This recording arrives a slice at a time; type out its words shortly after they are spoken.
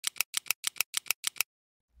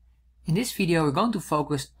In this video, we're going to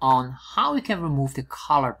focus on how we can remove the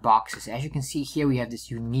color boxes. As you can see here, we have this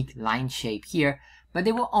unique line shape here, but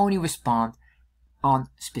they will only respond on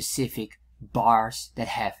specific bars that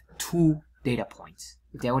have 2 data points.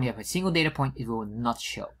 If they only have a single data point, it will not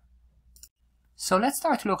show. So let's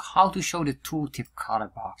start to look how to show the tooltip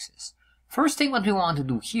color boxes. First thing what we want to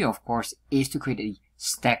do here, of course, is to create a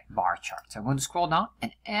stacked bar chart. So I'm going to scroll down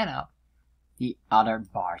and add up the other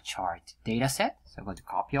bar chart data set. So I'm going to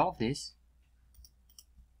copy all of this,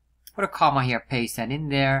 put a comma here, paste that in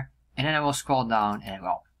there, and then I will scroll down and I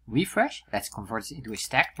will refresh. Let's convert it into a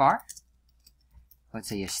stacked bar. Let's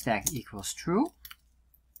say a stack equals true,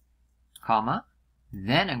 comma.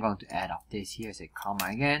 Then I'm going to add up this here, say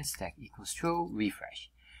comma again, stack equals true, refresh.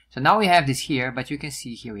 So now we have this here, but you can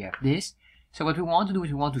see here we have this. So what we want to do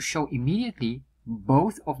is we want to show immediately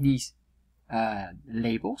both of these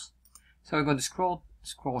labels. So we're going to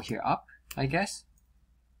scroll here up, I guess,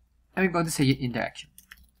 and we're going to say interaction.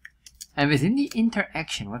 And within the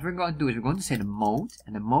interaction, what we're going to do is we're going to say the mode,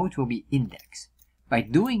 and the mode will be index. By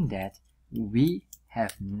doing that, we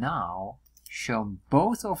have now shown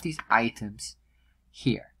both of these items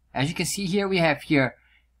here. As you can see here,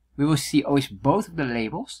 we will see always both of the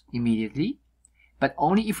labels immediately, but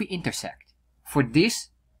only if we intersect. For this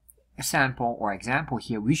sample or example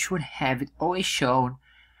here, we should have it always shown,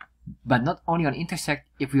 but not only on intersect,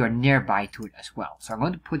 if we are nearby to it as well. So I'm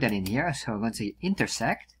going to put that in here. So I'm going to say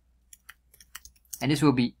intersect, and this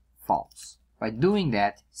will be false. By doing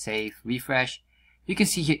that, save, refresh, you can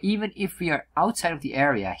see here, even if we are outside of the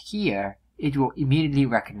area here, it will immediately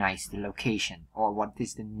recognize the location or what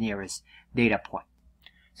is the nearest data point.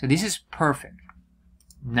 So this is perfect.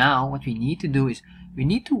 Now what we need to do is we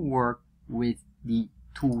need to work with the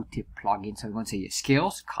tooltip plugin. So we're going to say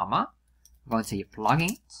skills, comma, we're going to say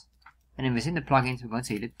plugins, and then within the plugins we're going to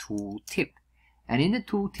say the tooltip. And in the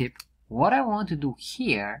tooltip, what I want to do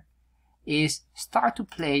here is start to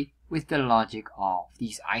play with the logic of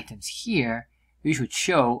these items here. We should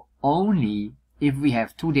show only if we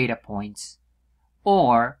have 2 data points,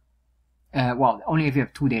 or only if we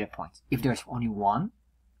have 2 data points. If there's only one,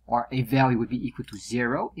 or a value would be equal to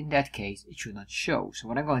 0, in that case it should not show. So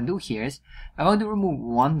what I'm going to do here is I'm going to remove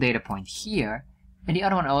 1 data point here, and the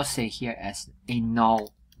other one I will say here as a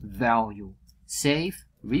null value. Save,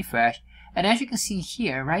 refresh, and as you can see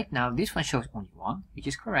here right now, this one shows only 1, which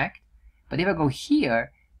is correct. But if I go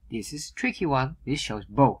here, this is a tricky one, this shows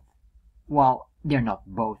both. Well, they're not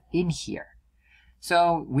both in here.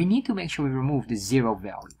 So we need to make sure we remove the 0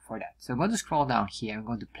 value for that. So I'm going to scroll down here. I'm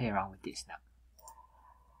going to play around with this now.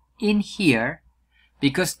 In here,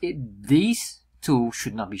 because these two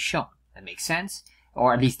should not be shown. That makes sense.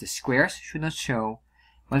 Or at least the squares should not show.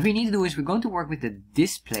 What we need to do is we're going to work with the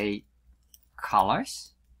display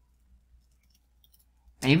colors.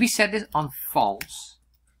 And if we set this on false,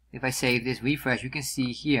 if I save this, refresh, you can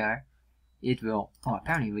see here it will,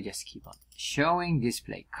 apparently we just keep on showing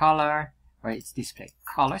display color, or it's display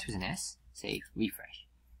colors with an S, save, refresh.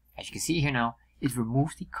 As you can see here now, it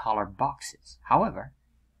removes the color boxes. However,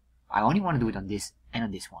 I only want to do it on this and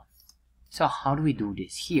on this one. So how do we do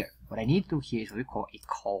this here? What I need to do here is what we call a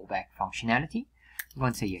callback functionality. I'm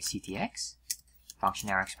going to say here ctx,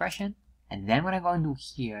 functional expression, and then what I'm going to do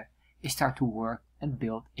here is start to work and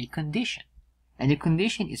build a condition. And the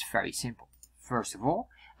condition is very simple. First of all,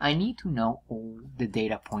 I need to know all the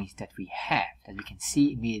data points that we have, that we can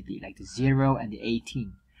see immediately, like the 0 and the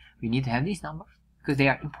 18. We need to have these numbers because they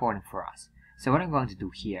are important for us. So what I'm going to do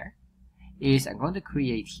here is I'm going to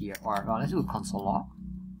create here, or let's do a console log,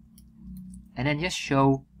 and then just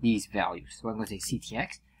show these values. So I'm going to say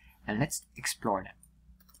ctx, and let's explore them.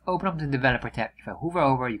 Open up the developer tab. If I hover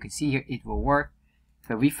over, you can see here it will work. If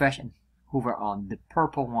I refresh and hover on the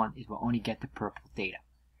purple one, it will only get the purple data.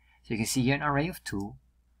 So you can see here an array of 2,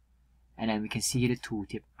 and then we can see here the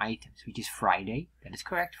tooltip items, which is Friday. That is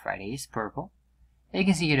correct, Friday is purple. And you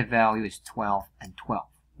can see here the value is 12 and 12,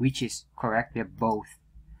 which is correct, they're both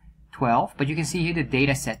 12, but you can see here the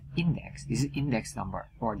dataset index. This is index number,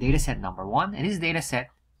 or dataset number 1, and this is dataset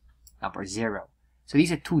number 0. So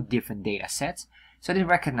these are 2 different data sets, so it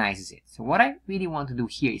recognizes it. So what I really want to do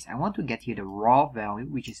here is I want to get here the raw value,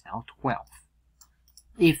 which is now 12.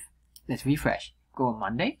 If, let's refresh, go on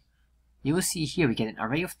Monday, you will see here we get an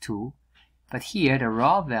array of 2, but here the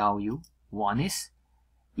raw value 1 is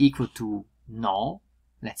equal to null.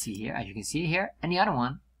 Let's see here, as you can see here, and the other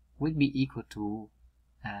one would be equal to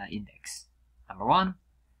index number 1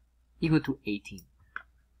 equal to 18.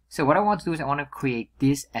 So what I want to do is I want to create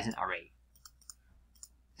this as an array.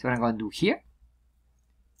 So what I'm going to do here,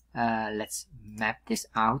 let's map this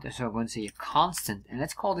out. So I'm going to say a constant, and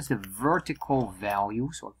let's call this the vertical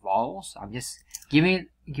values or vowels. I'm just giving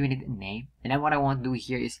it a name. And then what I want to do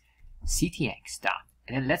here is ctx dot.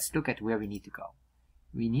 And then let's look at where we need to go.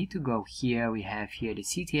 We need to go here. We have here the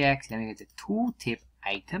ctx. Then we get the tooltip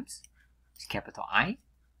items. It's capital I.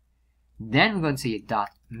 Then we're going to say a dot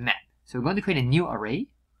map. So we're going to create a new array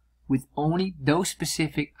with only those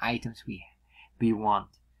specific items we want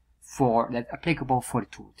for that applicable for the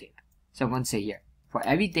tooltip. So I'm going to say here for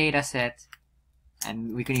every data set,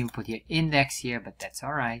 and we can even put here index here, but that's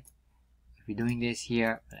all right. If we're doing this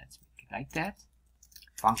here, let's make it like that.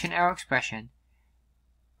 Function arrow expression,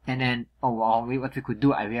 and then what we could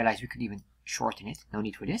do, I realized we could even shorten it. No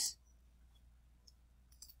need for this.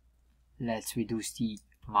 Let's reduce the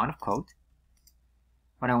amount of code.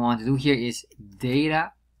 What I want to do here is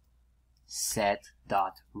data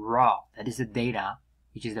set.raw. That is the data,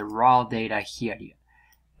 which is the raw data here,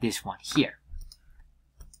 this one here.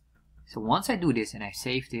 So once I do this and I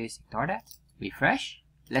save this, ignore that, refresh,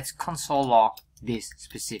 let's console log this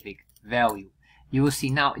specific value. You will see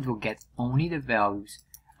now it will get only the values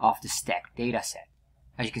of the stack data set.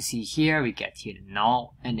 As you can see here, we get here the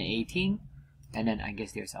null and the 18, and then I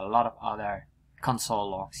guess there's a lot of other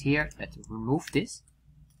console logs here. Let's remove this,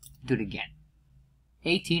 do it again.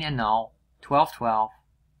 18 and null, 12, 12,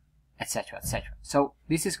 etc, etc. So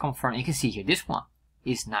this is confirmed. You can see here this one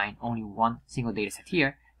is 9, only one single data set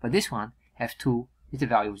here, but this one have 2 with the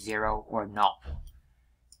value 0 or null.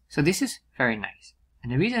 So this is very nice.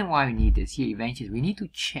 And the reason why we need this here eventually is we need to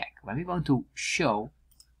check when we're going to show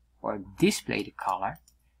or display the color.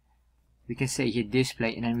 We can say here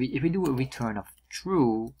display, and then if we do a return of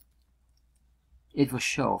true, it will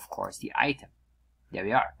show, of course, the item. There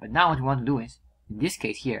we are. But now what we want to do is, in this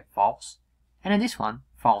case here, false, and in this one,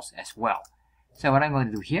 false as well. So what I'm going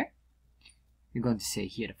to do here, we're going to say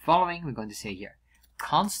here the following. We're going to say here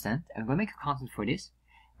constant, and we're going to make a constant for this.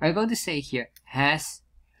 We're going to say here has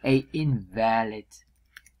a invalid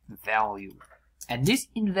value, and this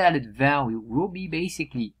invalid value will be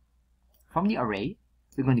basically from the array.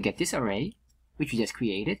 We're going to get this array, which we just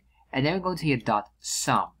created, and then we're going to here dot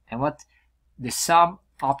sum. And what the sum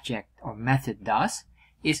object or method does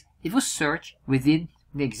is it will search within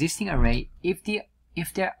the existing array if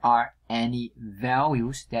there are any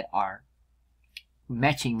values that are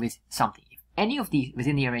matching with something. If any of these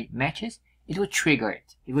within the array matches, it will trigger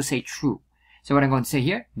it. It will say true. So what I'm going to say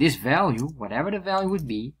here, this value, whatever the value would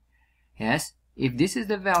be, yes, if this is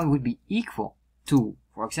the value would be equal to,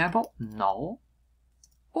 for example, null,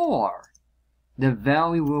 or the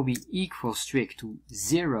value will be equal strict to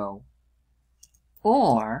 0,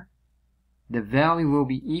 or the value will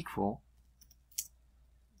be equal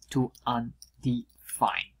to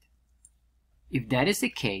undefined. If that is the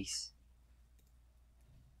case,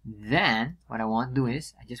 then what I want to do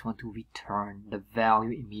is I just want to return the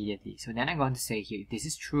value immediately. So then I'm going to say here, if this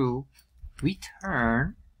is true,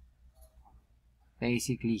 return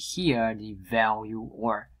basically here the value,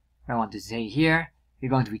 or what I want to say here, we're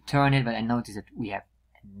going to return it, but I notice that we have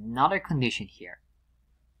another condition here.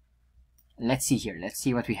 Let's see here. Let's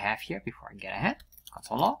see what we have here before I get ahead.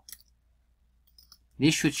 Console log.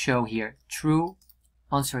 This should show here true,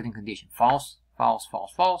 uncertain condition. False, false,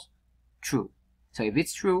 false, false, true. So if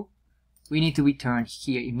it's true, we need to return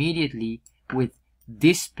here immediately with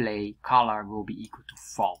display color will be equal to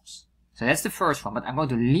false. So that's the first one, but I'm going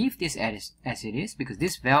to leave this as it is because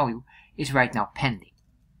this value is right now pending.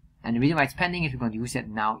 And the reason why it's pending is we're going to use that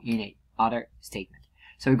now in a other statement.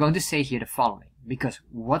 So we're going to say here the following, because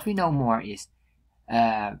what we know more is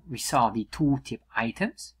we saw the tooltip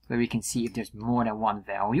items where we can see if there's more than one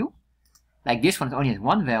value. Like this one only has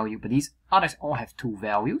one value, but these others all have 2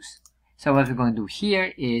 values. So what we're going to do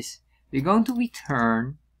here is we're going to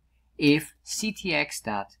return if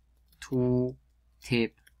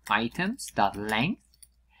ctx.tooltip.items.length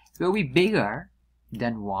will be bigger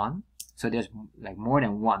than 1. So there's like more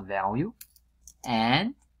than one value,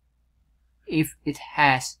 and if it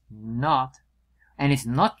has not, and it's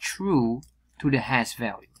not true to the has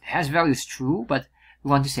value. The has value is true, but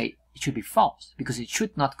we want to say it should be false because it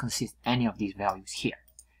should not consist any of these values here.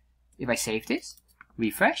 If I save this,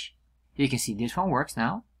 refresh, you can see this one works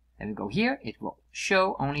now. Then we go here, it will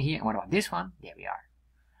show only here. And what about this one? There we are.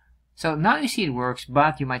 So now you see it works,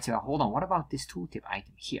 but you might say, well, hold on, what about this tooltip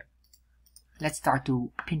item here? Let's start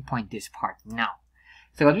to pinpoint this part now.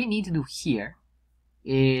 So what we need to do here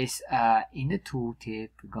is in the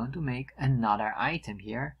tooltip, we're going to make another item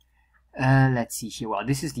here. Let's see here. Well,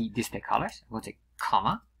 this is the display colors. I'm going to say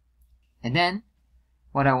comma. And then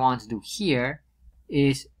what I want to do here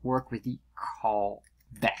is work with the callback.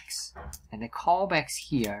 callbacks. And the callbacks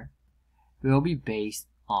here will be based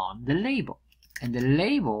on the label. And the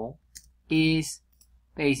label is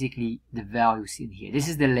basically the values in here. This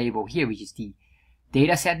is the label here, which is the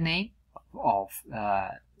dataset name of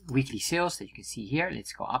weekly sales that you can see here.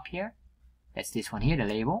 Let's go up here. That's this one here, the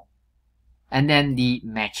label. And then the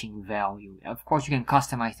matching value. Of course, you can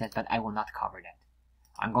customize that, but I will not cover that.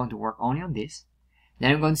 I'm going to work only on this.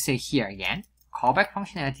 Then I'm going to say here again, callback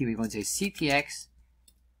functionality. We're going to say ctx,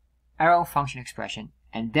 arrow function expression.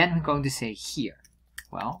 And then we're going to say here,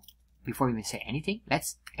 well, before we even say anything,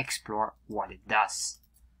 let's explore what it does.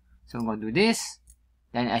 So I'm going to do this.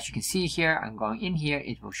 Then as you can see here, I'm going in here,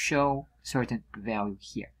 it will show certain value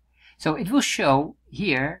here. So it will show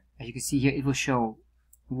here, as you can see here, it will show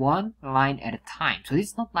one line at a time. So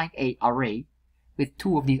it's not like an array with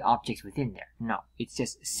two of these objects within there. No, it's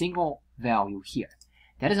just a single value here.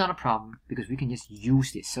 That is not a problem because we can just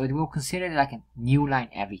use this. So it will consider it like a new line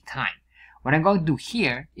every time. What I'm going to do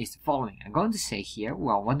here is the following. I'm going to say here,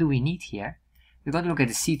 well, what do we need here? We're going to look at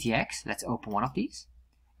the ctx. Let's open one of these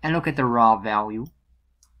and look at the raw value.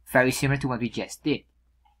 Very similar to what we just did.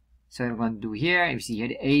 So what I'm going to do here, we see here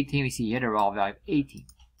the 18, we see here the raw value of 18.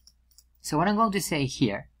 So what I'm going to say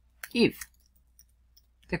here, if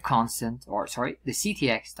the constant, or sorry, the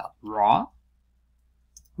ctx.raw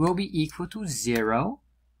will be equal to 0,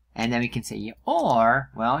 and then we can say here,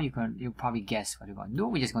 or, well, you'll probably guess what we're going to do.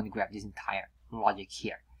 We're just going to grab this entire logic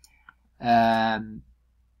here. I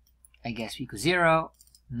guess equal 0,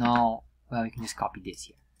 null, well, we can just copy this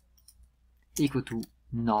here. Equal to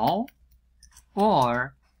null,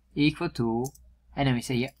 or equal to, and then we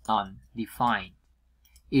say here, undefined.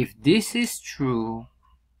 If this is true,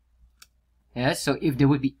 yes, so if there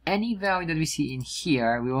would be any value that we see in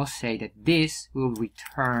here, we will say that this will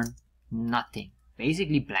return nothing,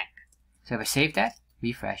 basically blank. So if I save that,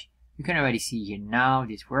 refresh, you can already see here now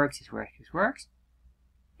this works, this works, this works.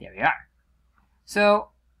 There we are.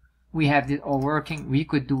 So we have this all working. We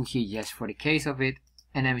could do here just for the case of it,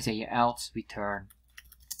 and then we say here else return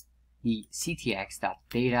the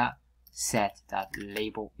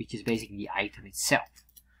ctx.dataset.label, which is basically the item itself.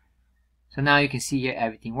 So now you can see here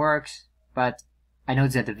everything works, but I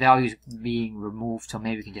notice that the value is being removed, so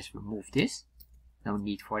maybe we can just remove this. No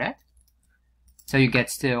need for that. So you get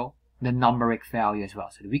still the numeric value as well.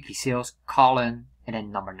 So the weekly sales, colon, and then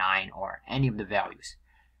number 9 or any of the values.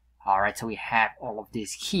 Alright, so we have all of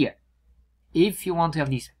this here. If you want to have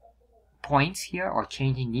these points here or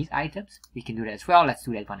changing these items, we can do that as well. Let's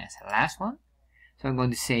do that one as the last one. So I'm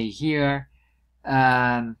going to say here,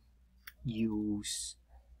 use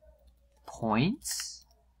points.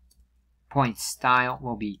 pointStyle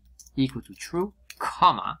will be equal to true,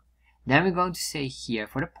 comma. Then we're going to say here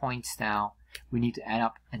for the pointStyle, we need to add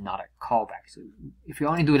up another callback. So if we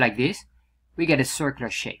only do it like this, we get a circular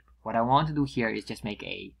shape. What I want to do here is just make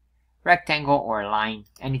a rectangle or a line,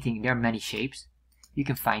 anything. There are many shapes. You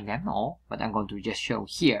can find them all, but I'm going to just show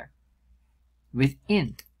here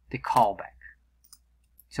within the callback.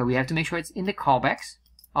 So we have to make sure it's in the callbacks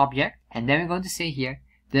object, and then we're going to say here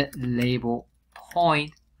the label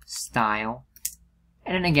pointStyle,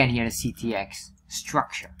 and then again here the ctx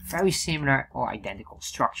structure, very similar or identical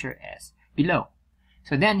structure as below.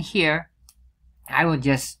 So then here I will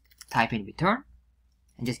just type in return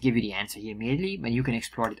and just give you the answer here immediately, but you can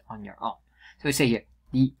explore it on your own. So we say here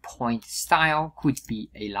the pointStyle could be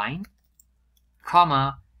a line,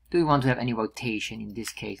 comma, do we want to have any rotation? In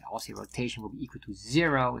this case I'll say rotation will be equal to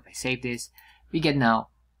 0. If I save this, we get now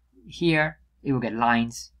here it will get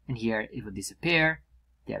lines, and here it will disappear.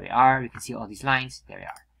 There we are. We can see all these lines. There we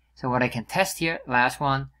are. So what I can test here, last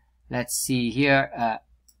one, let's see here,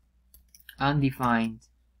 undefined,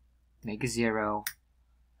 make a 0.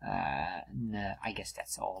 No, I guess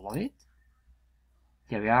that's all of it.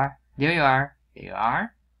 There we are. There you are. There you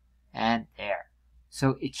are. And there.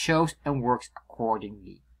 So it shows and works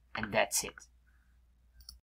accordingly. And that's it.